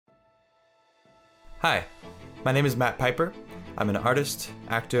Hi, my name is Matt Piper. I'm an artist,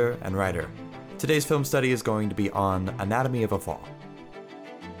 actor, and writer. Today's film study is going to be on Anatomy of a Fall.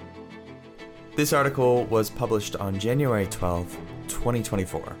 This article was published on January 12,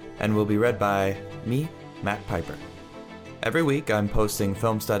 2024, and will be read by me, Matt Piper. Every week I'm posting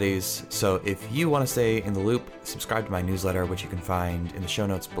film studies, so if you want to stay in the loop, subscribe to my newsletter, which you can find in the show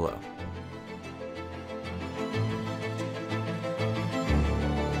notes below.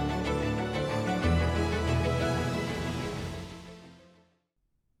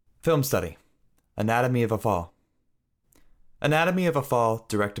 Film study, Anatomy of a Fall. Anatomy of a Fall,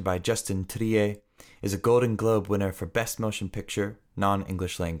 directed by Justin Triet, is a Golden Globe winner for Best Motion Picture,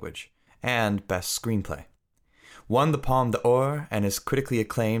 Non-English Language, and Best Screenplay. Won the Palme d'Or and is critically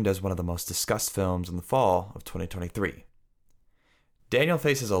acclaimed as one of the most discussed films in the fall of 2023. Daniel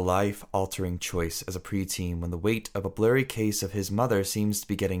faces a life-altering choice as a preteen when the weight of a blurry case of his mother seems to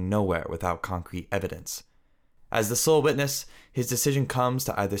be getting nowhere without concrete evidence. As the sole witness, his decision comes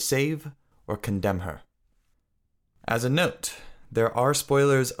to either save or condemn her. As a note, there are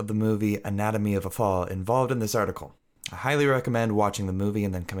spoilers of the movie Anatomy of a Fall involved in this article. I highly recommend watching the movie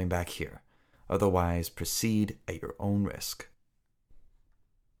and then coming back here. Otherwise, proceed at your own risk.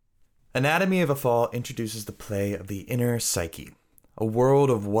 Anatomy of a Fall introduces the play of the inner psyche, a world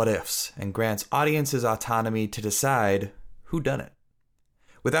of what-ifs, and grants audiences autonomy to decide who done it.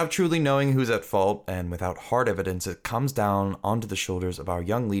 Without truly knowing who's at fault, and without hard evidence, it comes down onto the shoulders of our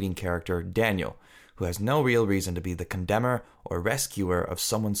young leading character, Daniel, who has no real reason to be the condemner or rescuer of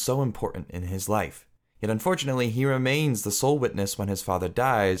someone so important in his life. Yet unfortunately, he remains the sole witness when his father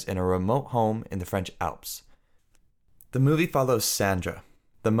dies in a remote home in the French Alps. The movie follows Sandra,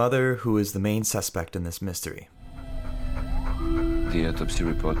 the mother who is the main suspect in this mystery. The autopsy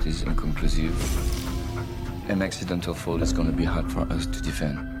report is inconclusive. An accidental fall is going to be hard for us to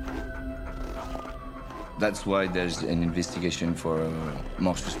defend. That's why there's an investigation for a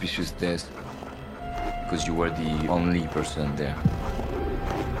more suspicious death, because you were the only person there.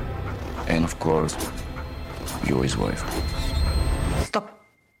 And of course, you're his wife. Stop.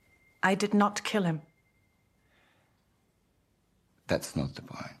 I did not kill him. That's not the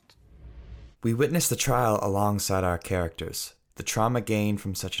point. We witness the trial alongside our characters, the trauma gained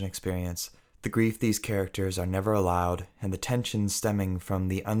from such an experience, the grief these characters are never allowed, and the tension stemming from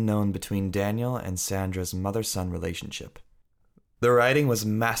the unknown between Daniel and Sandra's mother-son relationship. The writing was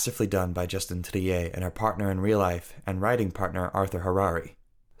masterfully done by Justin Triet and her partner in real life and writing partner Arthur Harari,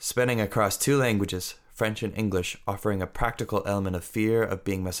 spanning across two languages, French and English, offering a practical element of fear of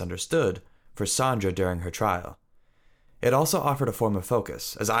being misunderstood for Sandra during her trial. It also offered a form of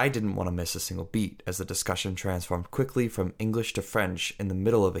focus, as I didn't want to miss a single beat as the discussion transformed quickly from English to French in the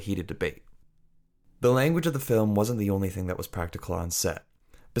middle of a heated debate. The language of the film wasn't the only thing that was practical on set.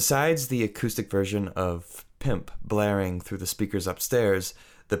 Besides the acoustic version of Pimp blaring through the speakers upstairs,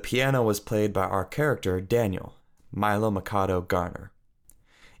 the piano was played by our character, Daniel, Milo Mikado Garner,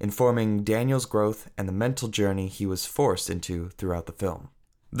 informing Daniel's growth and the mental journey he was forced into throughout the film.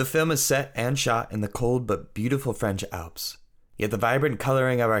 The film is set and shot in the cold but beautiful French Alps, yet the vibrant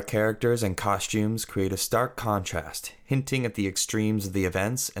coloring of our characters and costumes create a stark contrast, hinting at the extremes of the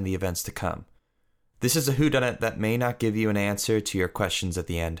events and the events to come. This is a whodunit that may not give you an answer to your questions at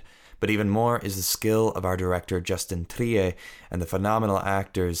the end, but even more is the skill of our director Justin Triet and the phenomenal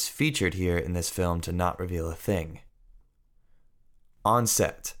actors featured here in this film to not reveal a thing. On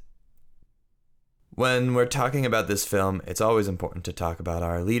set. When we're talking about this film, it's always important to talk about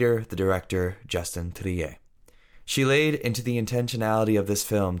our leader, the director, Justin Triet. She laid into the intentionality of this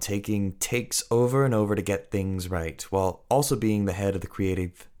film, taking takes over and over to get things right, while also being the head of the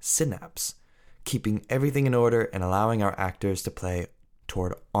creative synapse, keeping everything in order and allowing our actors to play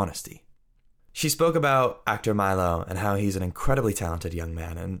toward honesty. She spoke about actor Milo and how he's an incredibly talented young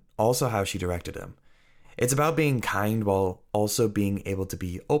man, and also how she directed him. It's about being kind while also being able to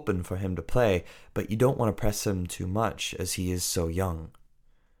be open for him to play, but you don't want to press him too much as he is so young.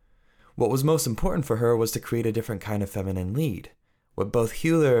 What was most important for her was to create a different kind of feminine lead. What both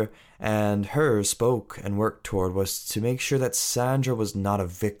Hewler and her spoke and worked toward was to make sure that Sandra was not a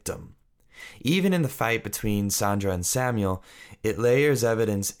victim. Even in the fight between Sandra and Samuel, it layers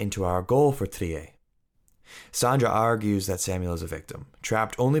evidence into our goal for Triet. Sandra argues that Samuel is a victim,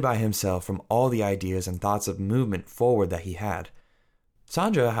 trapped only by himself from all the ideas and thoughts of movement forward that he had.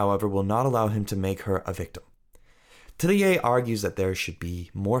 Sandra, however, will not allow him to make her a victim. Triet argues that there should be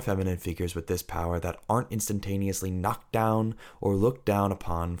more feminine figures with this power that aren't instantaneously knocked down or looked down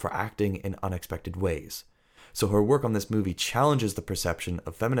upon for acting in unexpected ways. So her work on this movie challenges the perception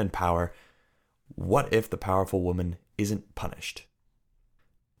of feminine power. What if the powerful woman isn't punished?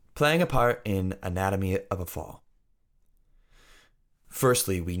 playing a part in Anatomy of a Fall.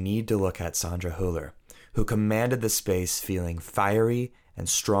 Firstly, we need to look at Sandra Hüller, who commanded the space feeling fiery and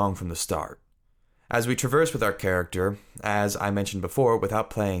strong from the start. As we traverse with our character, as I mentioned before, without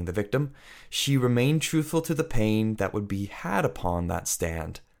playing the victim, she remained truthful to the pain that would be had upon that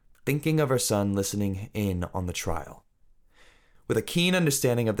stand, thinking of her son listening in on the trial. With a keen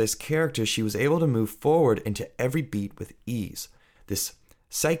understanding of this character, she was able to move forward into every beat with ease. This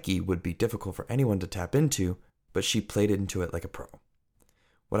psyche would be difficult for anyone to tap into, but she played into it like a pro.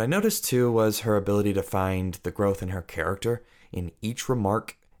 What I noticed too was her ability to find the growth in her character in each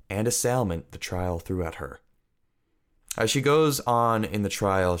remark and assailment the trial threw at her. As she goes on in the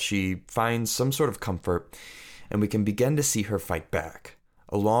trial, she finds some sort of comfort, and we can begin to see her fight back,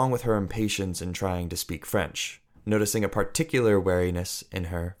 along with her impatience in trying to speak French, noticing a particular wariness in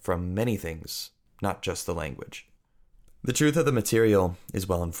her from many things, not just the language. The truth of the material is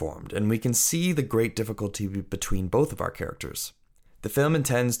well informed, and we can see the great difficulty between both of our characters. The film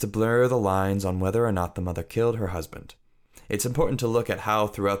intends to blur the lines on whether or not the mother killed her husband. It's important to look at how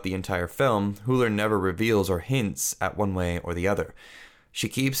throughout the entire film, Hüller never reveals or hints at one way or the other. She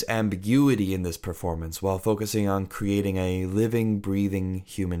keeps ambiguity in this performance while focusing on creating a living, breathing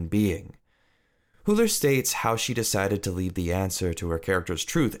human being. Hüller states how she decided to leave the answer to her character's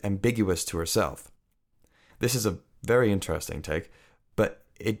truth ambiguous to herself. This is a very interesting take, but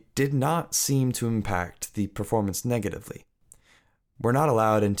it did not seem to impact the performance negatively. We're not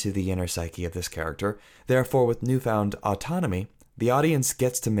allowed into the inner psyche of this character, therefore with newfound autonomy, the audience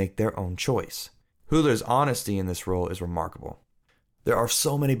gets to make their own choice. Hüller's honesty in this role is remarkable. There are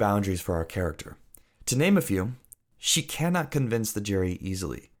so many boundaries for our character. To name a few, she cannot convince the jury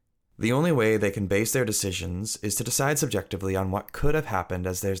easily. The only way they can base their decisions is to decide subjectively on what could have happened,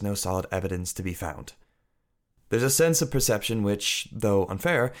 as there's no solid evidence to be found. There's a sense of perception which, though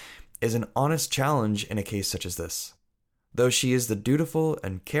unfair, is an honest challenge in a case such as this. Though she is the dutiful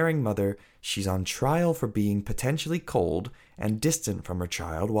and caring mother, she's on trial for being potentially cold and distant from her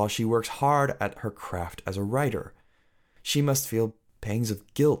child while she works hard at her craft as a writer. She must feel pangs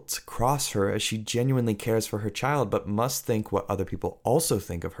of guilt cross her as she genuinely cares for her child, but must think what other people also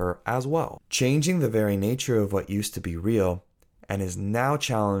think of her as well, changing the very nature of what used to be real and is now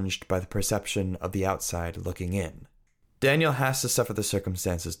challenged by the perception of the outside looking in. Daniel has to suffer the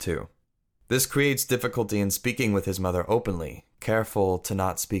circumstances too. This creates difficulty in speaking with his mother openly, careful to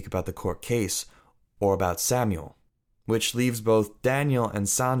not speak about the court case or about Samuel, which leaves both Daniel and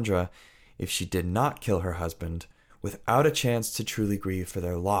Sandra, if she did not kill her husband, without a chance to truly grieve for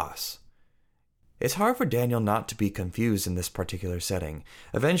their loss. It's hard for Daniel not to be confused in this particular setting.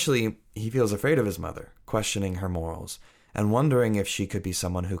 Eventually, he feels afraid of his mother, questioning her morals, and wondering if she could be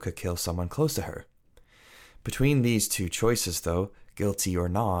someone who could kill someone close to her. Between these two choices, though, guilty or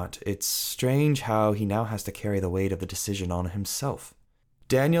not, it's strange how he now has to carry the weight of the decision on himself.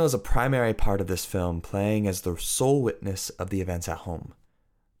 Daniel is a primary part of this film, playing as the sole witness of the events at home.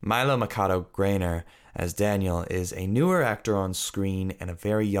 Milo Mikado Grainer as Daniel is a newer actor on screen and a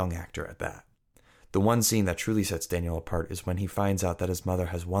very young actor at that. The one scene that truly sets Daniel apart is when he finds out that his mother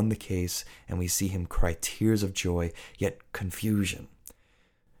has won the case, and we see him cry tears of joy, yet confusion.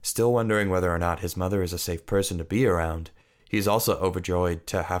 Still wondering whether or not his mother is a safe person to be around, he is also overjoyed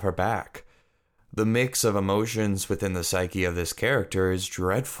to have her back. The mix of emotions within the psyche of this character is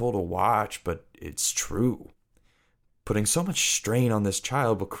dreadful to watch, but it's true. Putting so much strain on this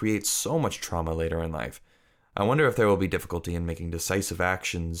child will create so much trauma later in life. I wonder if there will be difficulty in making decisive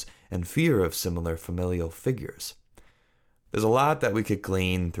actions and fear of similar familial figures. There's a lot that we could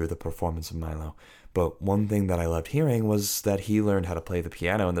glean through the performance of Milo, but one thing that I loved hearing was that he learned how to play the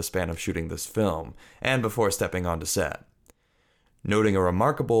piano in the span of shooting this film, and before stepping onto set, noting a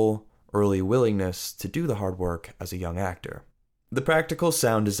remarkable early willingness to do the hard work as a young actor. The practical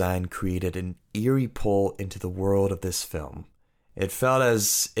sound design created an eerie pull into the world of this film. It felt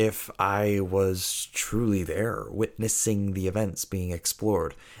as if I was truly there, witnessing the events being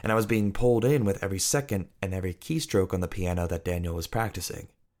explored, and I was being pulled in with every second and every keystroke on the piano that Daniel was practicing.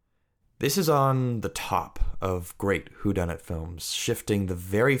 This is on the top of great whodunit films, shifting the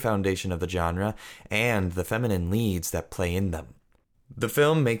very foundation of the genre and the feminine leads that play in them. The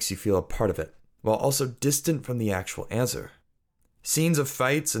film makes you feel a part of it, while also distant from the actual answer. Scenes of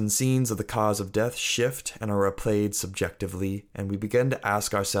fights and scenes of the cause of death shift and are replayed subjectively, and we begin to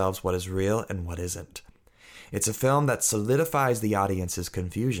ask ourselves what is real and what isn't. It's a film that solidifies the audience's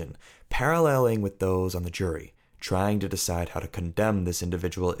confusion, paralleling with those on the jury, trying to decide how to condemn this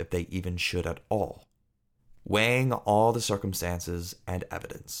individual if they even should at all. Weighing all the circumstances and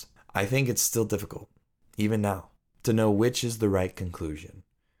evidence. I think it's still difficult, even now, to know which is the right conclusion.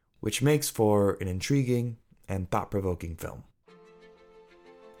 which makes for an intriguing and thought-provoking film.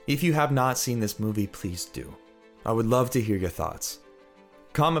 If you have not seen this movie, please do. I would love to hear your thoughts.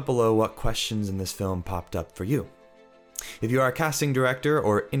 Comment below what questions in this film popped up for you. If you are a casting director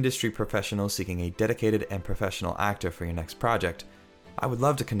or industry professional seeking a dedicated and professional actor for your next project, I would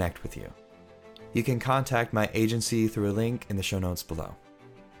love to connect with you. You can contact my agency through a link in the show notes below.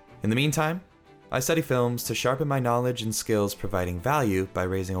 In the meantime, I study films to sharpen my knowledge and skills, providing value by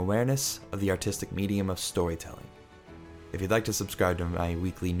raising awareness of the artistic medium of storytelling. If you'd like to subscribe to my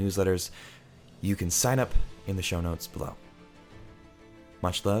weekly newsletters, you can sign up in the show notes below.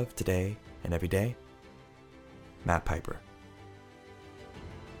 Much love today and every day. Matt Piper.